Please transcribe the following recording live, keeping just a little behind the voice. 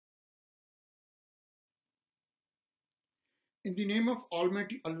In the name of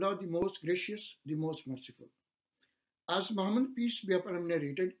Almighty Allah, the most gracious, the most merciful. As Muhammad, peace be upon him,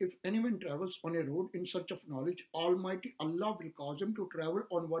 narrated, if anyone travels on a road in search of knowledge, Almighty Allah will cause him to travel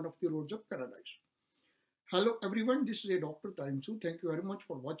on one of the roads of paradise. Hello everyone, this is a Dr. Tariq Masood. Thank you very much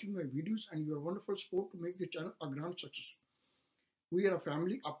for watching my videos and your wonderful support to make the channel a grand success. We are a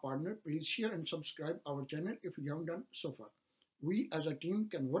family, a partner. Please share and subscribe our channel if you haven't done so far. We as a team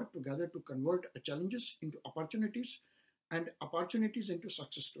can work together to convert challenges into opportunities and opportunities into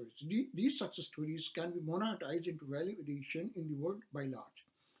success stories. These success stories can be monetized into value addition in the world by large.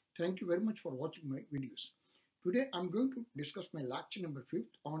 Thank you very much for watching my videos. Today I'm going to discuss my lecture number 5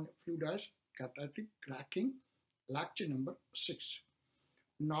 on fluidized catalytic cracking, lecture number 6,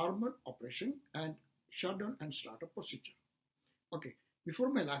 normal operation and shutdown and startup procedure. Okay,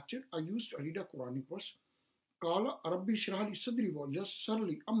 before my lecture, I used to read a Quranic verse. Qala Rabbi shrah li sadri wa yassir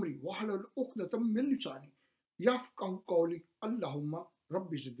li amri wahlul uqdatam min lisani yafqahu qawli Allahumma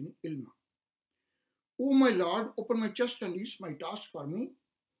Rabbi zidni ilma. O my Lord, open my chest and ease my task for me,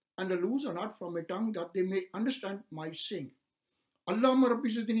 and loose a knot from my tongue that they may understand my saying. Allahumma Rabbi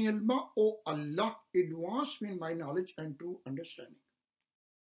zidni ilma, O Allah, advance me in my knowledge and true understanding.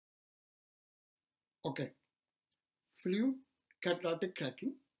 Okay, fluid catalytic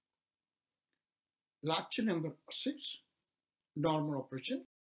cracking, lecture number 6, normal operation.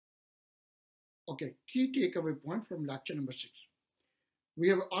 Okay, key takeaway point from lecture number 6. We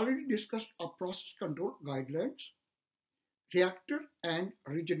have already discussed our process control guidelines, reactor and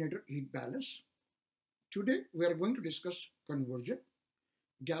regenerator heat balance. Today we are going to discuss conversion,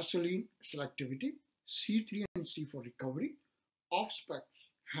 gasoline selectivity, C3 and C4 recovery, off-spec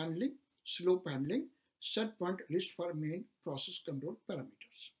handling, slope handling, set point list for main process control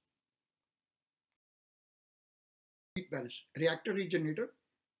parameters. Heat balance, reactor regenerator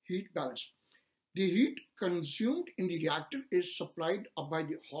heat balance. The heat consumed in the reactor is supplied by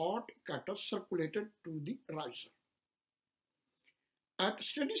the hot catalyst circulated to the riser. At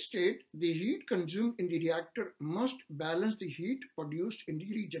steady state, the heat consumed in the reactor must balance the heat produced in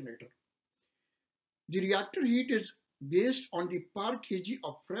the regenerator. The reactor heat is based on the per kg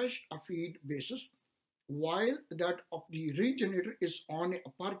of fresh feed basis, while that of the regenerator is on a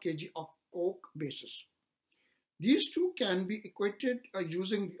per kg of coke basis. These two can be equated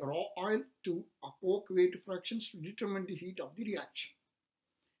using the raw oil to coke weight fractions to determine the heat of the reaction.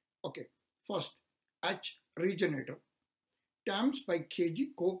 Okay, first, H regenerator times by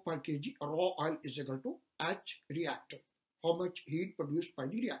kg coke per kg raw oil is equal to H reactor, how much heat produced by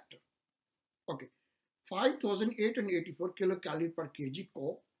the reactor. Okay, 5884 kilocalorie per kg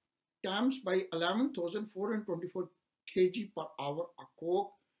coke times by 11,424 kg per hour of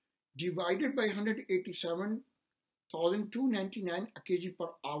coke divided by 187,299 kg per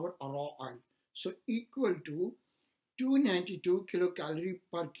hour raw oil. So equal to 292 kilocalorie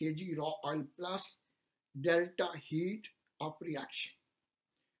per kg raw oil plus delta heat of reaction.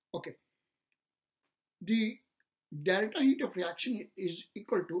 Okay, the delta heat of reaction is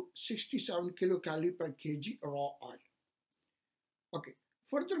equal to 67 kilocalorie per kg raw oil. Okay,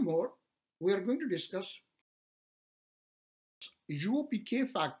 furthermore, we are going to discuss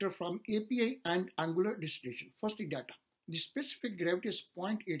UOPK factor from API and angular distillation. First, the data. The specific gravity is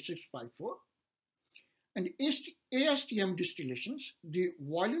 0.8654 and ASTM distillations, the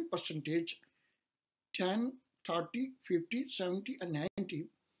volume percentage 10, 30, 50, 70 and 90.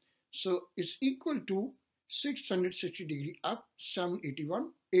 So it's equal to 660 degree F,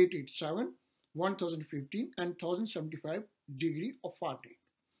 781, 887, 1015 and 1075 degree of Fahrenheit.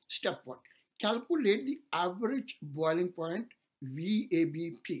 Step 1. Calculate the average boiling point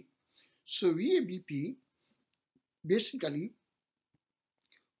VABP. So VABP basically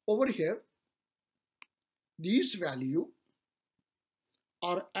over here, these values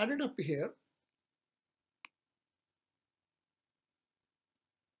are added up here.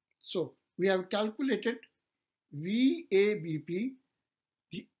 So we have calculated VABP,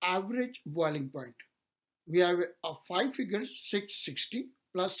 the average boiling point. We have a 5 figures 660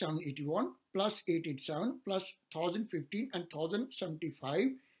 plus 781 plus 887 plus 1015 and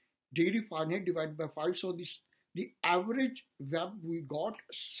 1075 degree Fahrenheit divided by 5. So the average VAB we got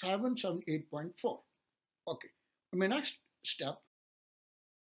 778.4. Okay. My next step,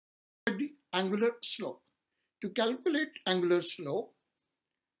 the angular slope. To calculate angular slope,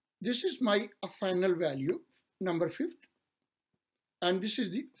 this is my final value, number 5th, and this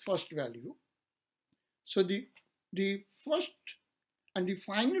is the first value. So the first and the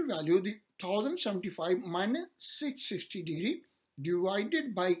final value, the 1075 minus 660 degree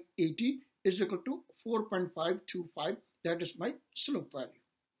divided by 80 is equal to 4.525. That is my slope value.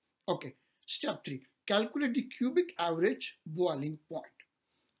 Okay, Step 3. Calculate the cubic average boiling point.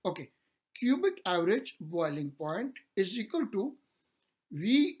 Okay. Cubic average boiling point is equal to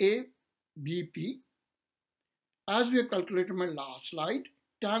VABP, as we have calculated in my last slide,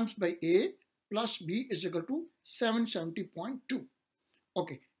 times by A plus B is equal to 770.2.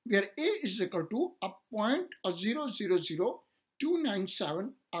 Okay, where A is equal to a point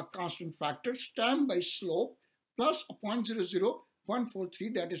 0.000297, a constant factor, times by slope plus a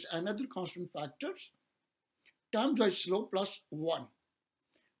 0.00143, that is another constant factor, times by slope plus 1.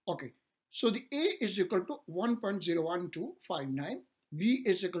 Okay, so the A is equal to 1.01259, B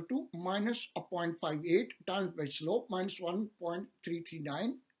is equal to minus a 0.58 times by slope minus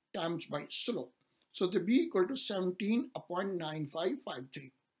 1.339 times by slope. So the B equal to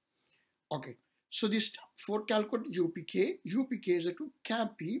 17.9553. Okay, so this step 4, calculate UPK. UPK is equal to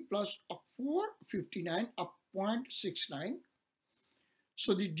cap P plus a 459.69.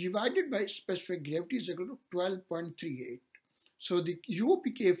 So the divided by specific gravity is equal to 12.38. So the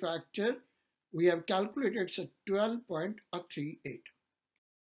UPK factor we have calculated is 12.38.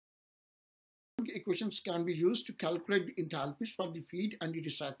 Equations can be used to calculate the enthalpies for the feed and the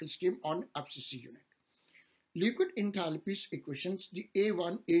recycle stream on FCC unit. Liquid enthalpies equations, the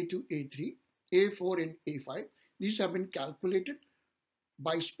A1, A2, A3, A4 and A5, these have been calculated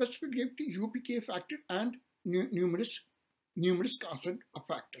by specific gravity, UPK factor and numerous constant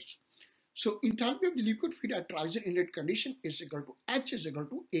factors. So enthalpy of the liquid feed at riser inlet condition is equal to H is equal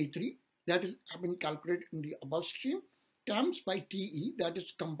to A3, that is have been calculated in the above stream, times by TE, that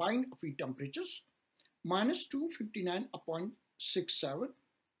is combined feed temperatures, minus 259.67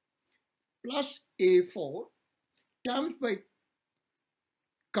 plus A4 times by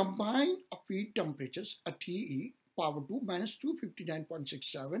combined feed temperatures at TE power 2 minus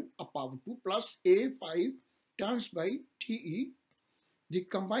 259.67 power 2 plus A5 times by TE, the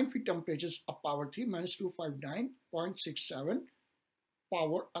combined feed temperatures power 3 minus 259.67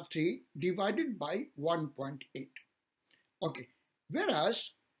 power 3 divided by 1.8. Okay,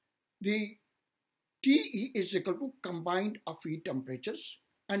 whereas the TE is equal to combined feed temperatures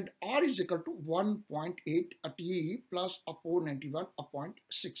and R is equal to 1.8 TE plus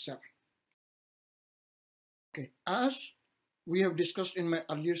 491.67. Okay, as we have discussed in my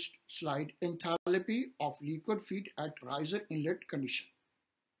earlier slide, enthalpy of liquid feed at riser inlet condition.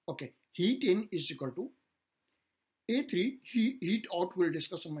 Okay, heat in is equal to A3, heat out we'll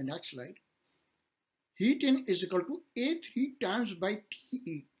discuss on my next slide. Heat in is equal to A3 times by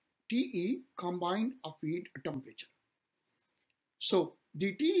TE. TE combined feed temperature. So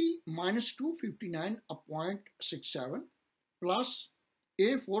the TE minus 259.67 plus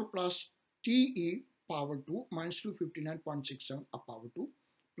A4 plus TE power 2 minus 259.67 power 2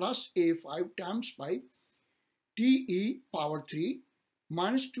 plus A5 times by TE power 3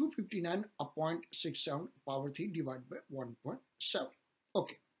 minus 259.67 power 3 divided by 1.7.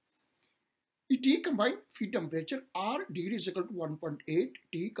 Okay. The T combined feed temperature R degree is equal to 1.8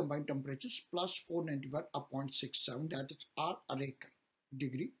 T combined temperatures plus 491.67, that is R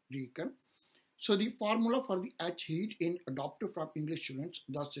degree recon. So the formula for the H heat in adopted from English students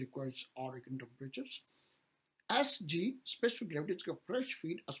thus requires R recon temperatures. SG specific gravity is fresh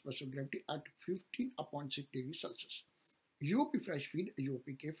feed a specific gravity at 15.6 degrees Celsius. UP fresh feed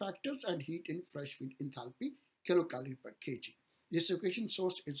UPK factors and heat in fresh feed enthalpy kilocalorie per kg. This equation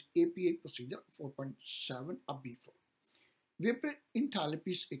source is APA procedure 4.7 B4. Vapor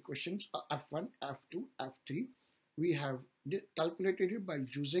enthalpies equations are F1, F2, F3. We have calculated it by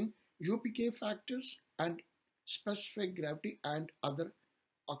using UPK factors and specific gravity and other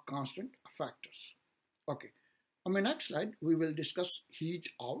constant factors. Okay. On my next slide, we will discuss heat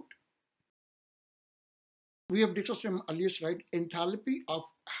out. We have discussed in earlier slide enthalpy of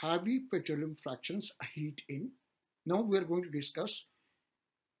heavy petroleum fractions heat in. Now we are going to discuss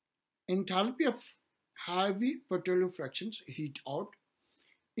enthalpy of heavy petroleum fractions heat out.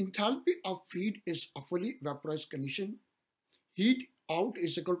 Enthalpy of feed is a fully vaporized condition. Heat out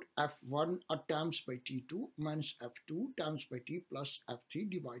is equal to F1 times by T2 minus F2 times by T plus F3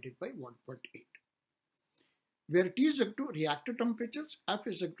 divided by 1.8. Where T is equal to reactor temperatures, F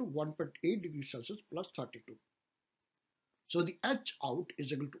is equal to 1.8 degrees Celsius plus 32. So the H out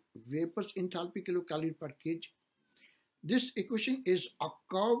is equal to vapors enthalpy kilocalorie per kg. This equation is a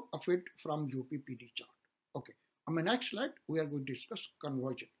curve of it from UPPD chart. Okay, on my next slide, we are going to discuss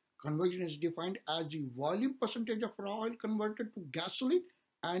conversion. Conversion is defined as the volume percentage of raw oil converted to gasoline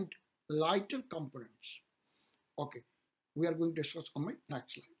and lighter components. Okay, we are going to discuss on my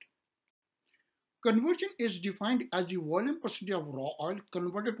next slide. Conversion is defined as the volume percentage of raw oil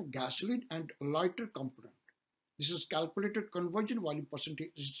converted to gasoline and lighter component. This is calculated conversion volume percentage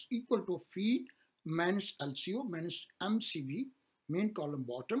is equal to feed minus LCO minus MCB, main column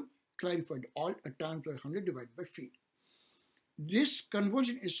bottom, clarified all times by 100 divided by feed. This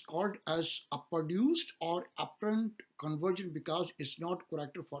conversion is called as a produced or apparent conversion because it's not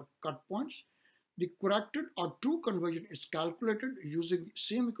corrected for cut points. The corrected or true conversion is calculated using the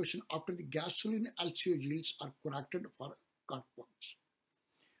same equation after the gasoline LCO yields are corrected for cut points.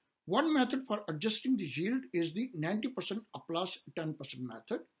 One method for adjusting the yield is the 90% plus 10%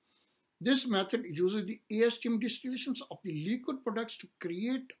 method. This method uses the ASTM distillations of the liquid products to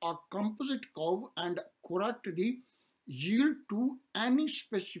create a composite curve and correct the yield to any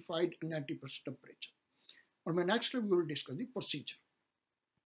specified 90% temperature. On my next slide, we will discuss the procedure.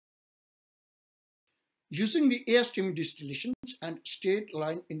 Using the ASTM distillations and straight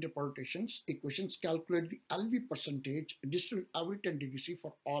line interpolations, equations calculate the LV percentage distilled every 10 degrees C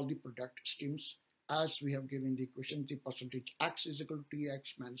for all the product streams as we have given the equation. The percentage X is equal to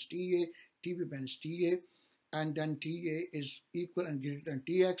TX minus TA, TB minus TA, and then TA is equal and greater than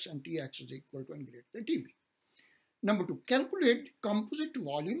TX, and TX is equal to and greater than TB. Number 2, calculate the composite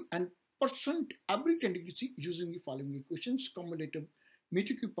volume and percent every 10 degrees C using the following equations. Cumulative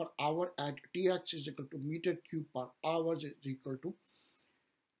meter cube per hour at Tx is equal to meter cube per hour is equal to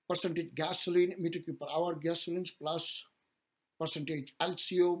percentage gasoline meter cube per hour gasolines plus percentage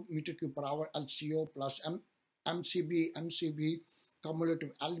LCO meter cube per hour LCO plus MCB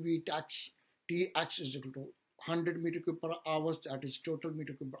cumulative LV Tx is equal to 100 meter cube per hour, that is total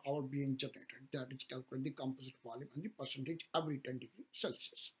meter cube per hour being generated. That is calculate the composite volume and the percentage every 10 degrees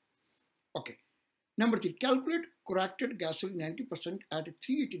Celsius. Okay. Number 3, calculate corrected gasoline 90% at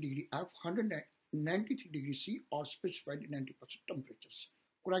 380 degree F, 193 degrees C or specified 90% temperatures.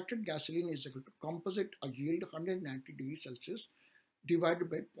 Corrected gasoline is equal to composite yield 190 degrees Celsius divided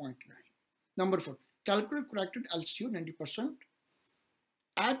by 0.9. Number 4, calculate corrected LCO 90%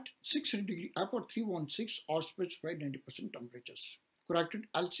 at 600 degree F or 316 or specified 90% temperatures. Corrected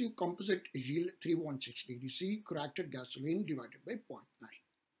LCO composite yield 316 degrees C, corrected gasoline divided by 0.9.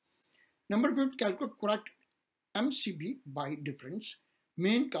 Number 5, calculate corrected MCB by difference.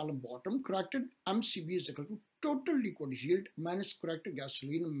 Main column bottom, corrected MCB is equal to total liquid yield minus corrected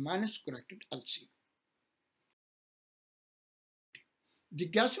gasoline minus corrected LCO. The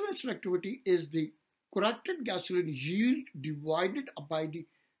gasoline selectivity is the corrected gasoline yield divided by the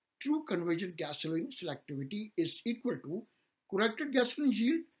true conversion gasoline selectivity is equal to corrected gasoline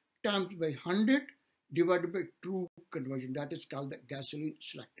yield times by 100 divided by true conversion. That is called the gasoline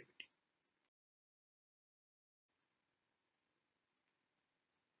selectivity.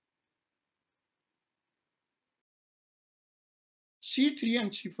 C3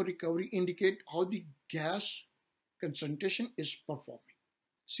 and C4 recovery indicate how the gas concentration is performing.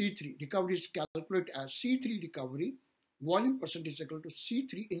 C3 recovery is calculated as C3 recovery volume percentage equal to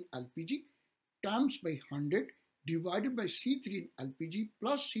C3 in LPG times by 100 divided by C3 in LPG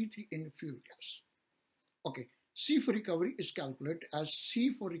plus C3 in fuel gas. Okay, C4 recovery is calculated as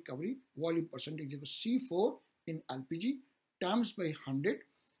C4 recovery volume percentage equal to C4 in LPG times by 100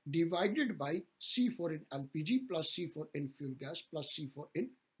 divided by C4 in LPG plus C4 in fuel gas plus C4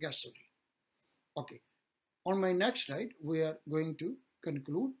 in gasoline. Okay, on my next slide, we are going to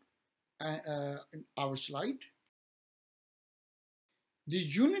conclude our slide. The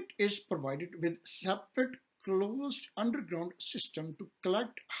unit is provided with separate closed underground system to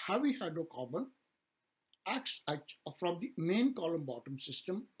collect heavy hydrocarbon XH from the main column bottom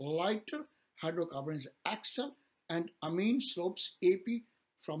system, lighter hydrocarbons XL and amine slopes AP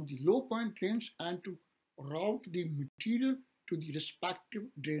from the low point drains, and to route the material to the respective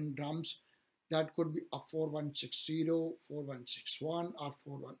drain drums. That could be a 4160, 4161 or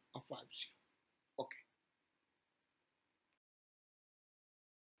 4150. Okay.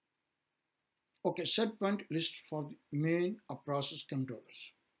 Okay, set point list for the main process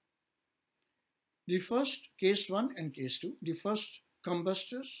controllers. The first, case 1 and case 2, the first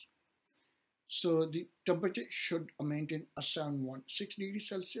combustors. So the temperature should maintain a 716 degrees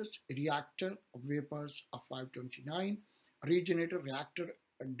Celsius, reactor vapors of 529, regenerator reactor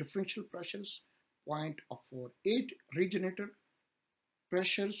differential pressures 0.48, regenerator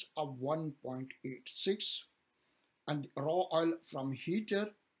pressures of 1.86, and raw oil from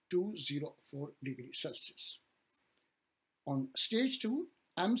heater 204 degrees Celsius. On stage 2,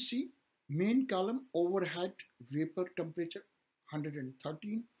 MC, main column overhead vapor temperature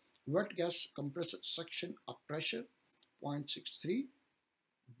 113, wet gas compressor suction of pressure 0.63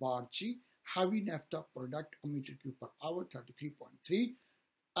 bar G, heavy naphtha product meter cube per hour 33.3,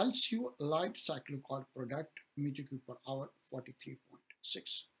 LCO light cyclic oil product meter cube per hour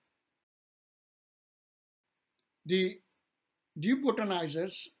 43.6. The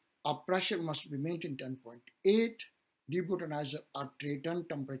debutanizers of pressure must be maintained 10.8. Debutanizer are Triton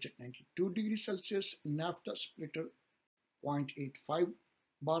temperature 92 degrees Celsius, naphtha splitter 0.85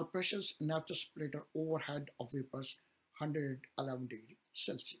 bar pressures, naphtha splitter overhead of vapors 111 degrees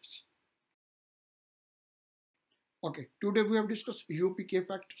Celsius. Okay, today we have discussed UPK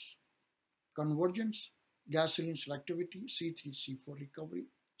factors, convergence, gasoline selectivity, C3, C4 recovery,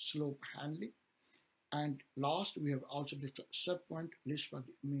 slope handling, and last we have also discussed set point list for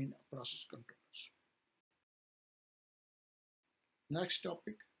the main process controllers. Next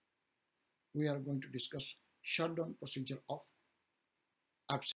topic, we are going to discuss shutdown procedure of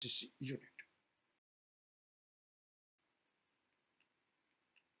FCC unit.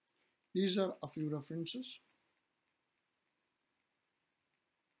 These are a few references.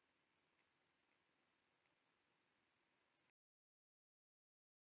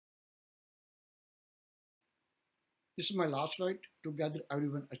 This is my last slide. Together,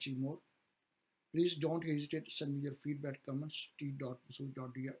 everyone achieve more. Please don't hesitate to send me your feedback, comments,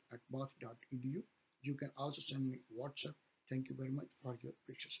 t.masood.dr@bath.edu. You can also send me WhatsApp. Thank you very much for your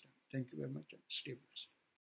precious time. Thank you very much and stay blessed.